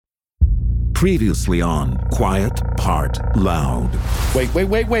Previously on Quiet Part Loud. Wait.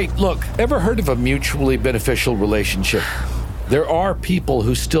 Look, ever heard of a mutually beneficial relationship? There are people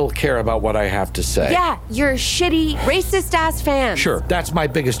who still care about what I have to say. Yeah, you're shitty, racist-ass fans. Sure, that's my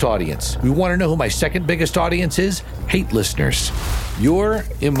biggest audience. You want to know who my second biggest audience is? Hate listeners. You're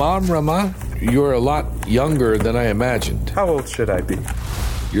Imam Rama. You're a lot younger than I imagined. How old should I be?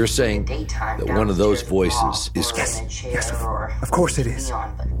 You're saying that one of those voices is... Yes, of course it is.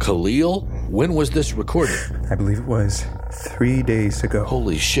 Khalil? When was this recorded? I believe it was 3 days ago.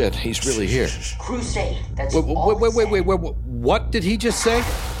 Holy shit, he's really here. Crusade. That's Wait, all. what did he just say?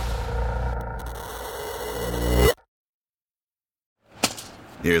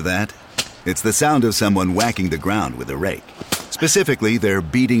 Hear that? It's the sound of someone whacking the ground with a rake. Specifically, they're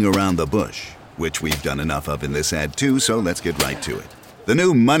beating around the bush, which we've done enough of in this ad too, so let's get right to it. The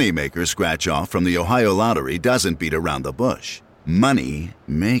new Moneymaker scratch-off from the Ohio Lottery doesn't beat around the bush. Money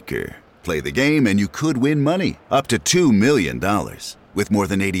Maker. Play the game and you could win money, up to $2 million. With more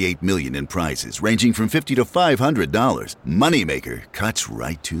than $88 million in prizes, ranging from $50 to $500, Moneymaker cuts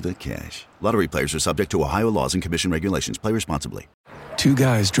right to the cash. Lottery players are subject to Ohio laws and commission regulations. Play responsibly. Two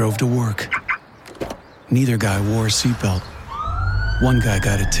guys drove to work. Neither guy wore a seatbelt. One guy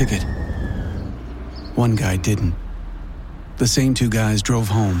got a ticket. One guy didn't. The same two guys drove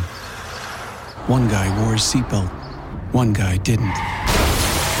home. One guy wore a seatbelt. One guy didn't.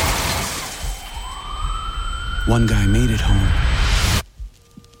 One guy made it home.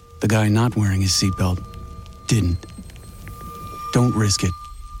 The guy not wearing his seatbelt didn't. Don't risk it.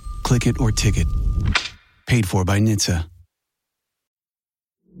 Click it or ticket. Paid for by NHTSA.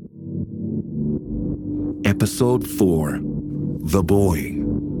 Episode 4. The Boy.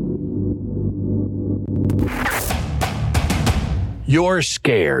 You're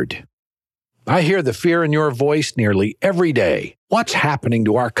scared. I hear the fear in your voice nearly every day. What's happening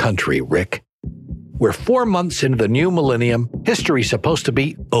to our country, Rick? We're 4 months into the new millennium. History's supposed to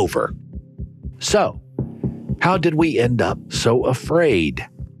be over. So, how did we end up so afraid?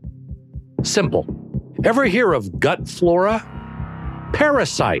 Simple. Ever hear of gut flora?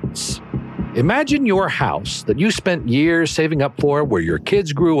 Parasites. Imagine your house that you spent years saving up for, where your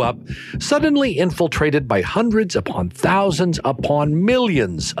kids grew up, suddenly infiltrated by hundreds upon thousands upon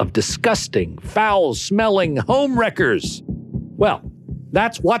millions of disgusting, foul-smelling home wreckers. Well,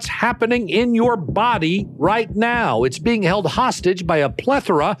 that's what's happening in your body right now. It's being held hostage by a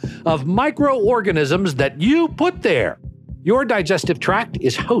plethora of microorganisms that you put there. Your digestive tract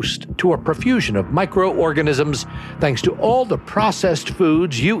is host to a profusion of microorganisms thanks to all the processed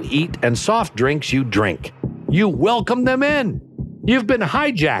foods you eat and soft drinks you drink. You welcome them in. You've been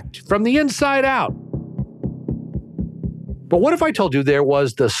hijacked from the inside out. But what if I told you there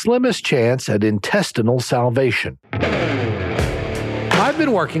was the slimmest chance at intestinal salvation? I've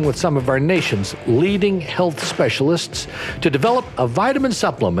been working with some of our nation's leading health specialists to develop a vitamin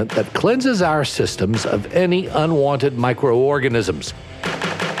supplement that cleanses our systems of any unwanted microorganisms.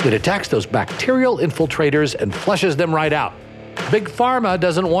 It attacks those bacterial infiltrators and flushes them right out. Big Pharma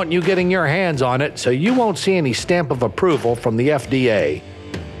doesn't want you getting your hands on it, so you won't see any stamp of approval from the FDA.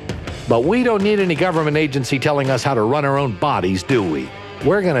 But we don't need any government agency telling us how to run our own bodies, do we?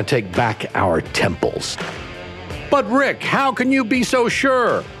 We're going to take back our temples. But Rick, how can you be so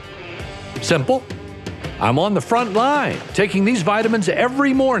sure? Simple. I'm on the front line, taking these vitamins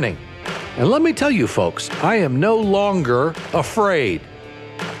every morning. And let me tell you folks, I am no longer afraid.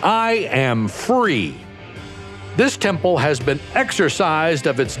 I am free. This temple has been exorcised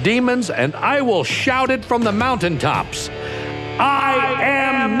of its demons, and I will shout it from the mountaintops. I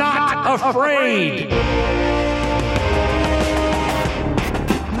am not afraid.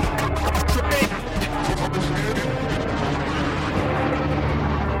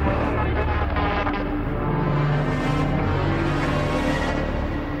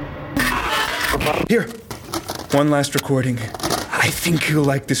 Here, one last recording. I think you'll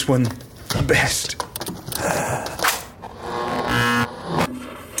like this one best.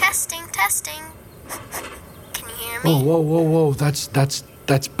 Testing. Can you hear me? Whoa.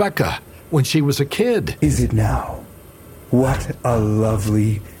 That's Becca when she was a kid. Is it now? What a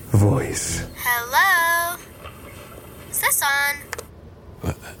lovely voice. Hello? Is this on?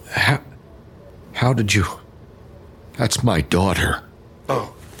 How did you... That's my daughter.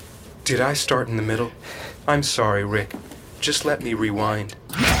 Oh, did I start in the middle? I'm sorry, Rick. Just let me rewind.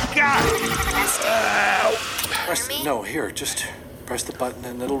 No, here, just press the button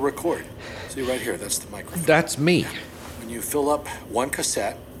and it'll record. See right here, that's the microphone. That's me. When you fill up one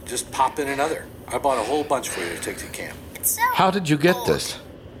cassette, just pop in another. I bought a whole bunch for you to take to camp. It's so How did you get old. this?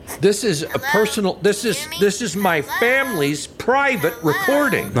 This is a personal. This is my family's private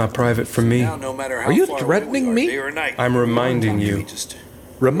recording. Not private for me. Are you threatening me? I'm reminding you.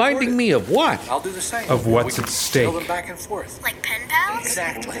 Reminding me of what? I'll do the same. Of what's at stake. Throw them back and forth. Like pen pals?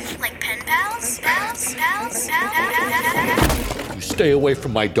 Exactly. Like pen pals? Pals? You stay away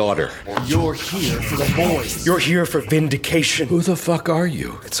from my daughter. You're here for the boys. You're here for vindication. Who the fuck are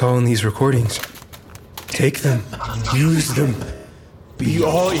you? It's all in these recordings. Take them. Use them. Be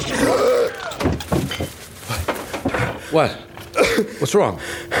all. What? What's wrong?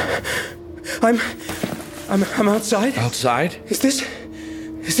 I'm outside. Outside? Is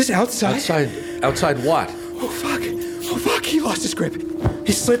this outside? Outside what? Oh fuck! He lost his grip.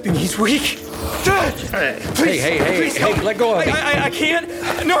 He's slipping. He's weak. Please, Hey, let go of me. I can't.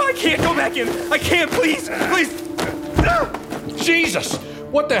 No, I can't go back in. I can't. Please. Jesus!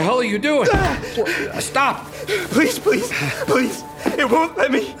 What the hell are you doing? Stop! Please. It won't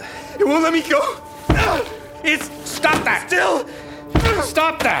let me go. Stop that! Still.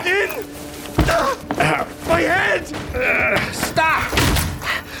 Stop that! My head. Stop!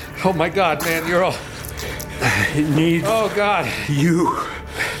 Oh my God, man, you're all. It needs. Oh God.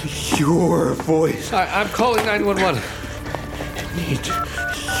 Your voice. I'm calling 911. It needs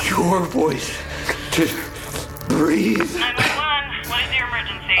your voice to breathe. 911. What is your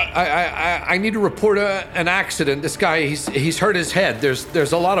emergency? I need to report an accident. This guy, he's hurt his head.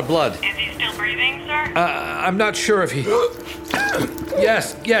 There's a lot of blood. Is he still breathing, sir? I'm not sure if he.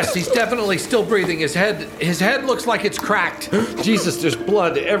 Yes, he's definitely still breathing. His head looks like it's cracked. Jesus, there's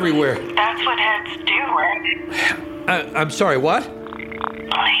blood everywhere. That's what heads do, Rick. I'm sorry, what?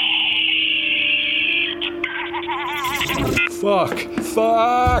 Fuck.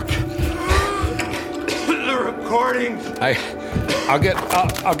 The recordings. I'll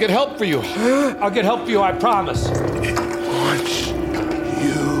get help for you. I'll get help for you, I promise. It wants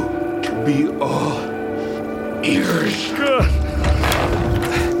you to be all ears.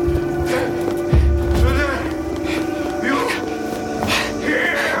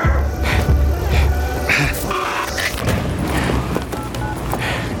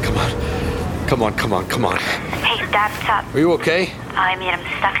 Come on. Hey, Dad, what's up? Are you okay? I'm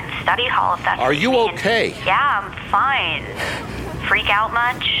stuck in study hall, if that's Are what you mean. okay? Yeah, I'm fine. Freak out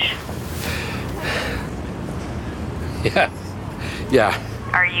much? Yeah.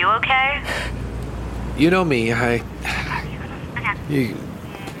 Are you okay? You know me, You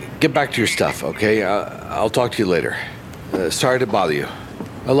get back to your stuff, okay? I'll talk to you later. Sorry to bother you.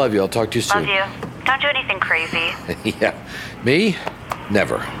 I love you. I'll talk to you soon. Love you. Don't do anything crazy. Yeah. Me?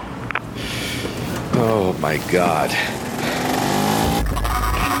 Never. Oh, my God.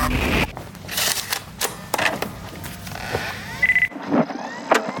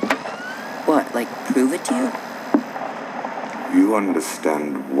 What, like prove it to you? You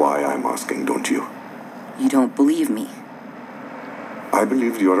understand why I'm asking, don't you? You don't believe me. I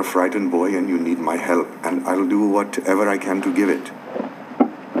believe you're a frightened boy and you need my help, and I'll do whatever I can to give it.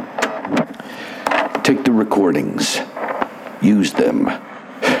 Take the recordings. Use them.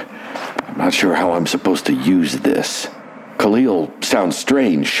 I'm not sure how I'm supposed to use this. Khalil sounds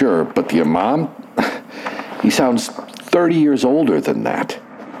strange, sure, but the Imam? He sounds 30 years older than that.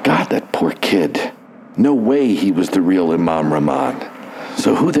 God, that poor kid. No way he was the real Imam Rahman.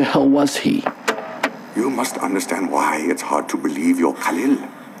 So who the hell was he? You must understand why it's hard to believe you're Khalil.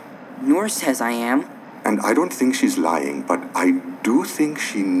 Noor says I am. And I don't think she's lying, but I do think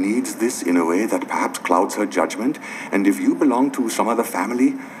she needs this in a way that perhaps clouds her judgment. And if you belong to some other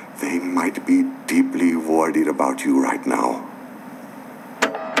family, they might be deeply worried about you right now.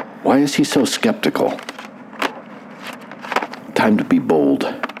 Why is he so skeptical? Time to be bold.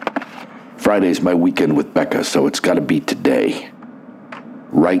 Friday's my weekend with Becca, so it's gotta be today.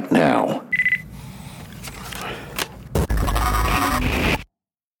 Right now.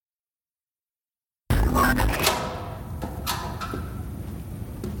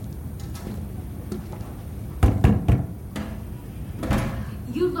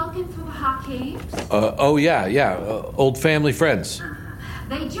 You looking for the Hakeems? Oh, yeah. Old family friends.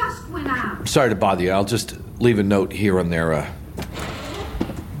 They just went out. Sorry to bother you. I'll just leave a note here on their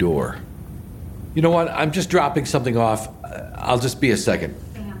door. You know what? I'm just dropping something off. I'll just be a second.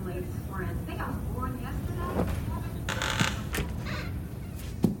 Family friend. They got born yesterday.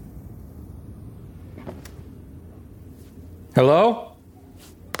 Hello?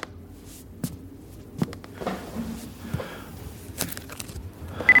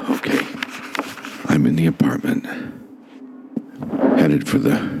 Okay. I'm in the apartment. Headed for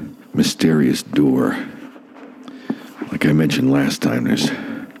the mysterious door. Like I mentioned last time, there's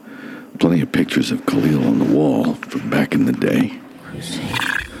plenty of pictures of Khalil on the wall from back in the day.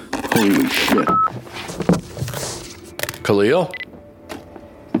 Holy shit. Khalil?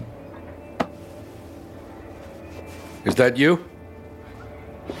 Is that you?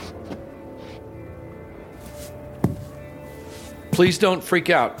 Please don't freak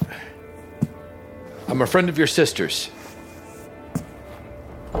out. I'm a friend of your sister's.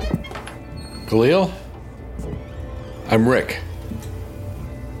 Khalil? I'm Rick.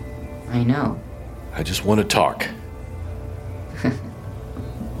 I know. I just want to talk.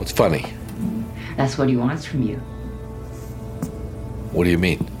 What's funny? That's what he wants from you. What do you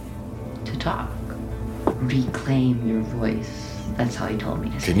mean? To talk. Reclaim your voice. That's how he told me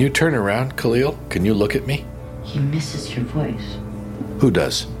to say. Can you turn around, Khalil? Can you look at me? He misses your voice. Who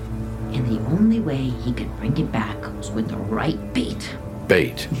does? And the only way he could bring it back was with the right bait.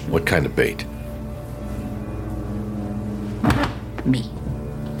 Bait? What kind of bait? Me.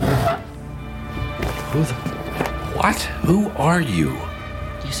 Who the... What? Who are you?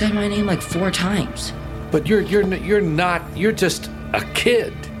 You said my name like 4 times. But you're not... You're just a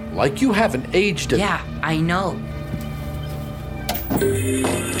kid. Like you haven't aged... Yeah, I know.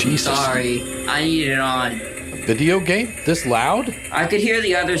 Jesus. Sorry, I need it on. Video game? This loud? I could hear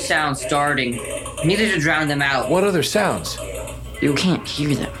the other sounds starting. Needed to drown them out. What other sounds? You can't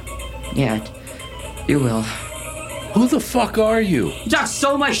hear them. Yet. You will. Who the fuck are you? You talk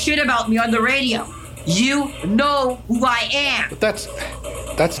so much shit about me on the radio. You know who I am. But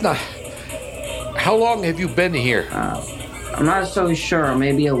that's not... How long have you been here? I'm not so sure.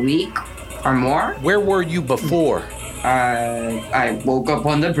 Maybe a week or more? Where were you before? I woke up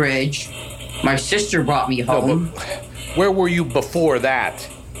on the bridge. My sister brought me home. No, but where were you before that?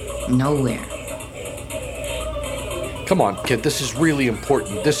 Nowhere. Come on, kid. This is really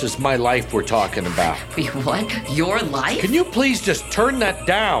important. This is my life we're talking about. Wait, what? Your life? Can you please just turn that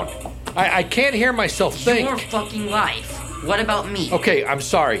down? I can't hear myself think. Your fucking life. What about me? Okay, I'm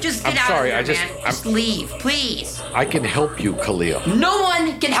sorry. Just get I'm out sorry. of here, man. Just leave, please. I can help you, Khalil. No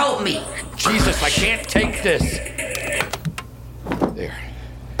one can help me. Jesus, I can't take this. There.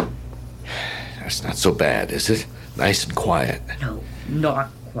 That's not so bad, is it? Nice and quiet. No, not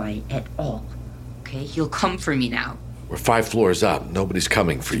quiet at all. Okay, he'll come for me now. We're 5 floors up. Nobody's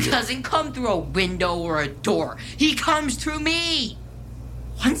coming for you. He doesn't come through a window or a door. He comes through me.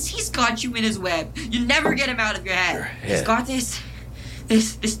 Once he's got you in his web, you never get him out of your head. He's got this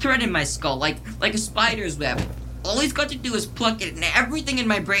thread in my skull, like a spider's web. All he's got to do is pluck it, and everything in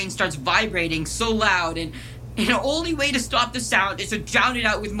my brain starts vibrating so loud, and the only way to stop the sound is to drown it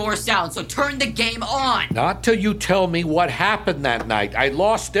out with more sound, so turn the game on. Not till you tell me what happened that night. I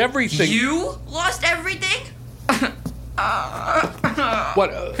lost everything. You lost everything?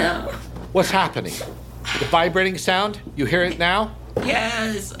 What's happening? The vibrating sound? You hear it now?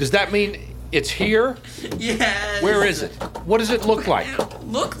 Yes. Does that mean it's here? Yes. Where is it? What does it look like?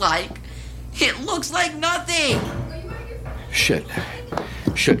 Look like? It looks like nothing.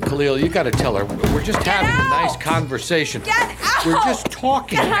 Shit, Khalil, you gotta tell her. We're just having a nice conversation. Get out! We're just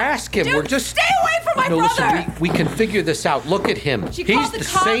talking. Ask him. Dude, we're just... stay away from my brother! Listen, we can figure this out. Look at him. She He's called the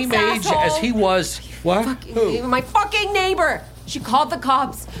cops, same age asshole. as he was. What? Who? My fucking neighbor. She called the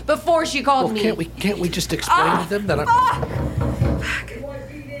cops before she called me. Can't we just explain to them that I'm...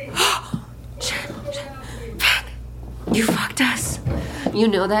 You fucked us. You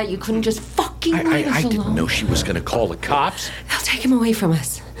know that? You couldn't just fucking leave us I alone. didn't know she was gonna call the cops. They'll take him away from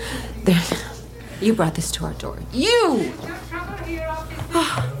us. There. You brought this to our door. You!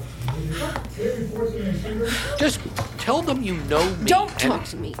 Just tell them you know me. Don't talk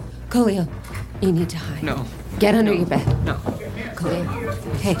to me. Khalil, you need to hide. No. Get under your bed. No. Khalil.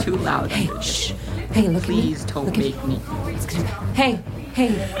 Hey. Too loud. Hey, shh. Hey, look Please at me. don't Look make me. Hey.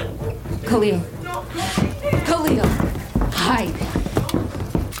 Khalil. Khalil. Hide.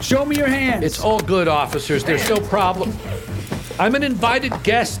 Show me your hands. It's all good, officers. There's no problem. I'm an invited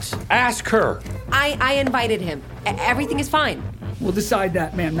guest. Ask her. I invited him. Everything is fine. We'll decide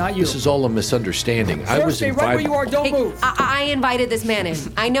that, ma'am, not you. This is all a misunderstanding. I was stay invited. right where you are. Don't move. I invited this man in.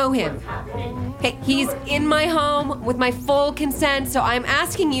 I know him. Hey, he's in my home with my full consent, so I'm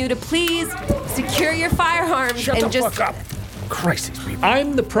asking you to please secure your firearms Shut and the just... fuck up. Christ, these people.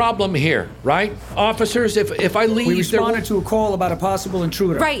 I'm the problem here, right? Officers, if I leave... We responded to a call about a possible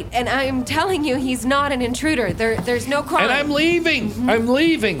intruder. Right, and I'm telling you, he's not an intruder. There's no crime. And I'm leaving. I'm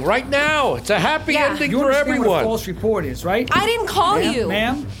leaving right now. It's a happy ending You for understand everyone. what a false report is, right? I didn't call you.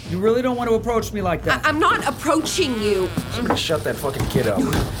 Ma'am, you really don't want to approach me like that. I'm not approaching you. I'm gonna shut that fucking kid up.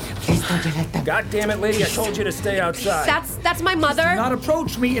 Please don't do that. God damn it, lady, I told you to stay outside. That's my mother. Do not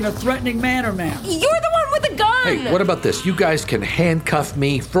approach me in a threatening manner, ma'am. You're the one with the gun. Hey, what about this? You guys can handcuff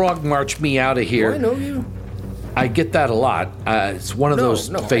me, frog march me out of here. I know you. I get that a lot. It's one of those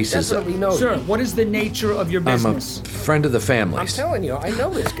faces. I definitely know. Sir, what is the nature of your business? I'm a friend of the family. I'm telling you, I know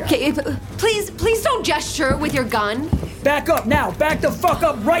this guy. Okay, please don't gesture with your gun. Back up now. Back the fuck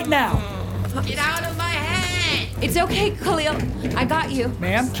up right now. Get out of my head! It's okay, Khalil. I got you.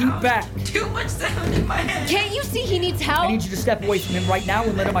 Ma'am, keep back. Too much sound in my head. Can't you see he needs help? I need you to step away from him right now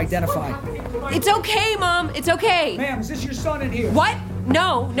and let him identify. It's okay, Mom. It's okay. Ma'am, is this your son in here? What?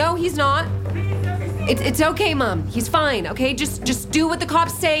 No, he's not. It's okay, Mom. He's fine, okay? Just do what the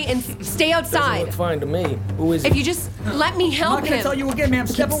cops say and stay outside. Doesn't look fine to me. Who is If he? you just let me help I'm not gonna tell you again, ma'am.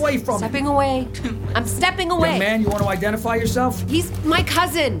 Step away from him. Stepping away. I'm stepping away. Young man, you want to identify yourself? He's my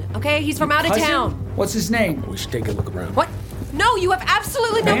cousin, okay? He's from out of Cousin? town. What's his name? We should take a look around. What? No, you have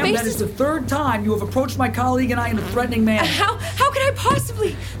absolutely no Ma'am, that basis. is the third time you have approached my colleague and I in a threatening manner. How could I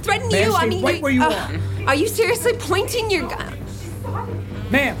possibly threaten Ma'am, you? stay right where you are. Are you seriously pointing your gun?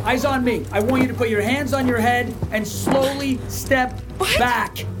 Ma'am, eyes on me. I want you to put your hands on your head and slowly step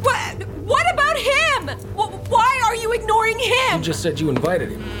back. What about him? Why are you ignoring him? You just said you invited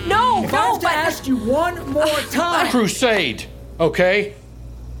him. No, If I have to ask you one more time. Crusade, okay?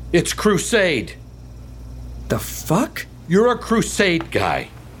 It's Crusade. The fuck? You're a Crusade guy,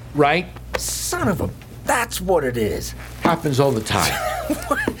 right? Son of a... That's what it is. Happens all the time.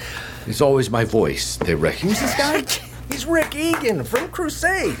 It's always my voice they recognize. Who's this guy? He's Rick Egan from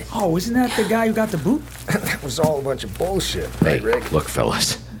Crusade. Oh, isn't that the guy who got the boot? That was all a bunch of bullshit. Hey, Right, Rick? look,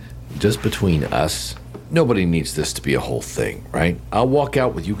 fellas. Just between us, nobody needs this to be a whole thing, right? I'll walk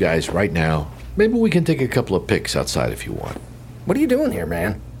out with you guys right now. Maybe we can take a couple of pics outside if you want. What are you doing here,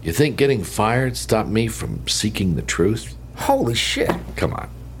 man? You think getting fired stopped me from seeking the truth? Holy shit. Come on.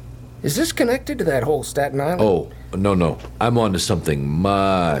 Is this connected to that whole Staten Island? Oh, no. I'm on to something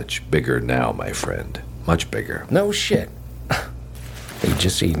much bigger now, my friend. Much bigger. No shit. Hey,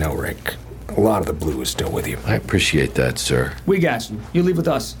 just so you know, Rick, a lot of the blue is still with you. I appreciate that, sir. We got you. You leave with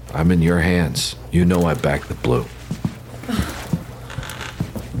us. I'm in your hands. You know I back the blue.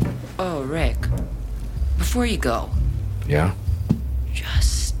 Oh, Rick. Before you go, Yeah?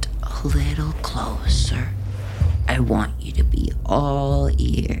 just a little closer. I want you to be all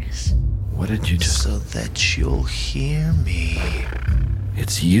ears. What did you just... So that you'll hear me.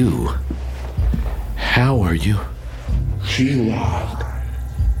 It's you. How are you? She lied.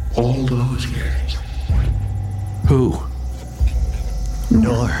 All those years. Who?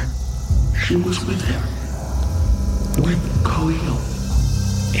 Nor. She was with him. With Khalil.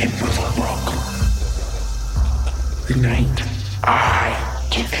 In Willowbrook. The night I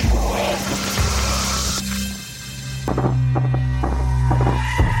took him away.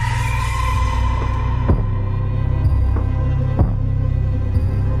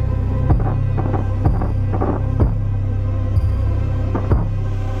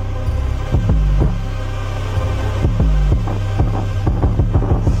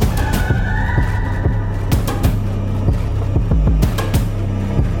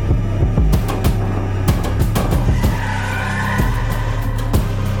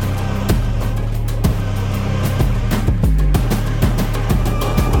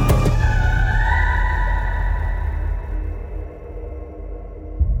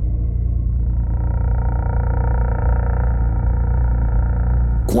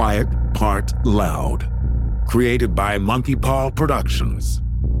 Quiet Part Loud. Created by Monkey Paw Productions.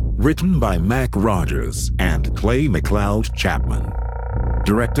 Written by Mac Rogers and Clay McLeod Chapman.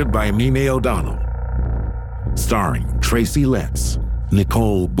 Directed by Mimi O'Donnell. Starring Tracy Letts,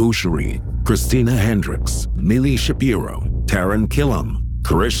 Nicole Boucherie, Christina Hendricks, Millie Shapiro, Taryn Killam,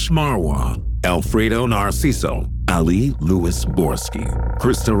 Krish Marwa, Alfredo Narciso, Ali Louis Borski,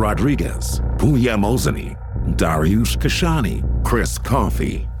 Krista Rodriguez, Puya Mozany, Dariush Kashani, Chris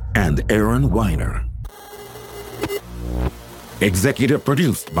Coffey, and Aaron Weiner. Executive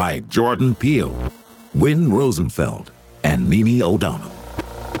produced by Jordan Peele, Wynn Rosenfeld, and Mimi O'Donnell.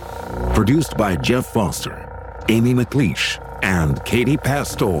 Produced by Jeff Foster, Amy McLeish, and Katie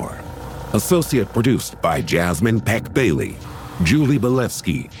Pastor. Associate produced by Jasmine Peck Bailey, Julie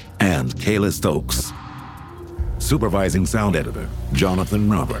Belevsky, and Kayla Stokes. Supervising sound editor, Jonathan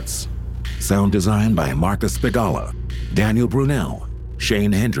Roberts. Sound design by Marcus Spigala, Daniel Brunel,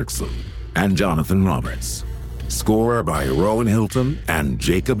 Shane Hendrickson, and Jonathan Roberts. Score by Rowan Hilton and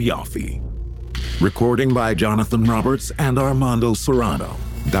Jacob Yoffe. Recording by Jonathan Roberts and Armando Serrano.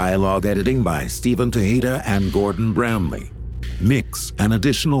 Dialogue editing by Stephen Tejeda and Gordon Bramley. Mix and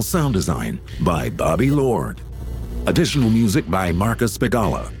additional sound design by Bobby Lord. Additional music by Marcus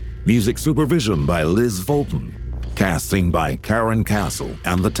Spigala. Music supervision by Liz Fulton. Casting by Karen Castle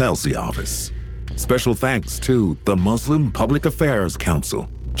and the Telsey office. Special thanks to the Muslim Public Affairs Council,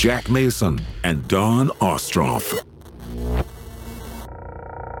 Jack Mason and Dawn Ostroff.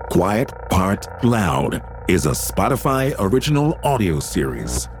 Quiet Part Loud is a Spotify original audio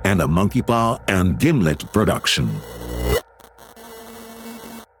series and a Monkey Paw and Gimlet production.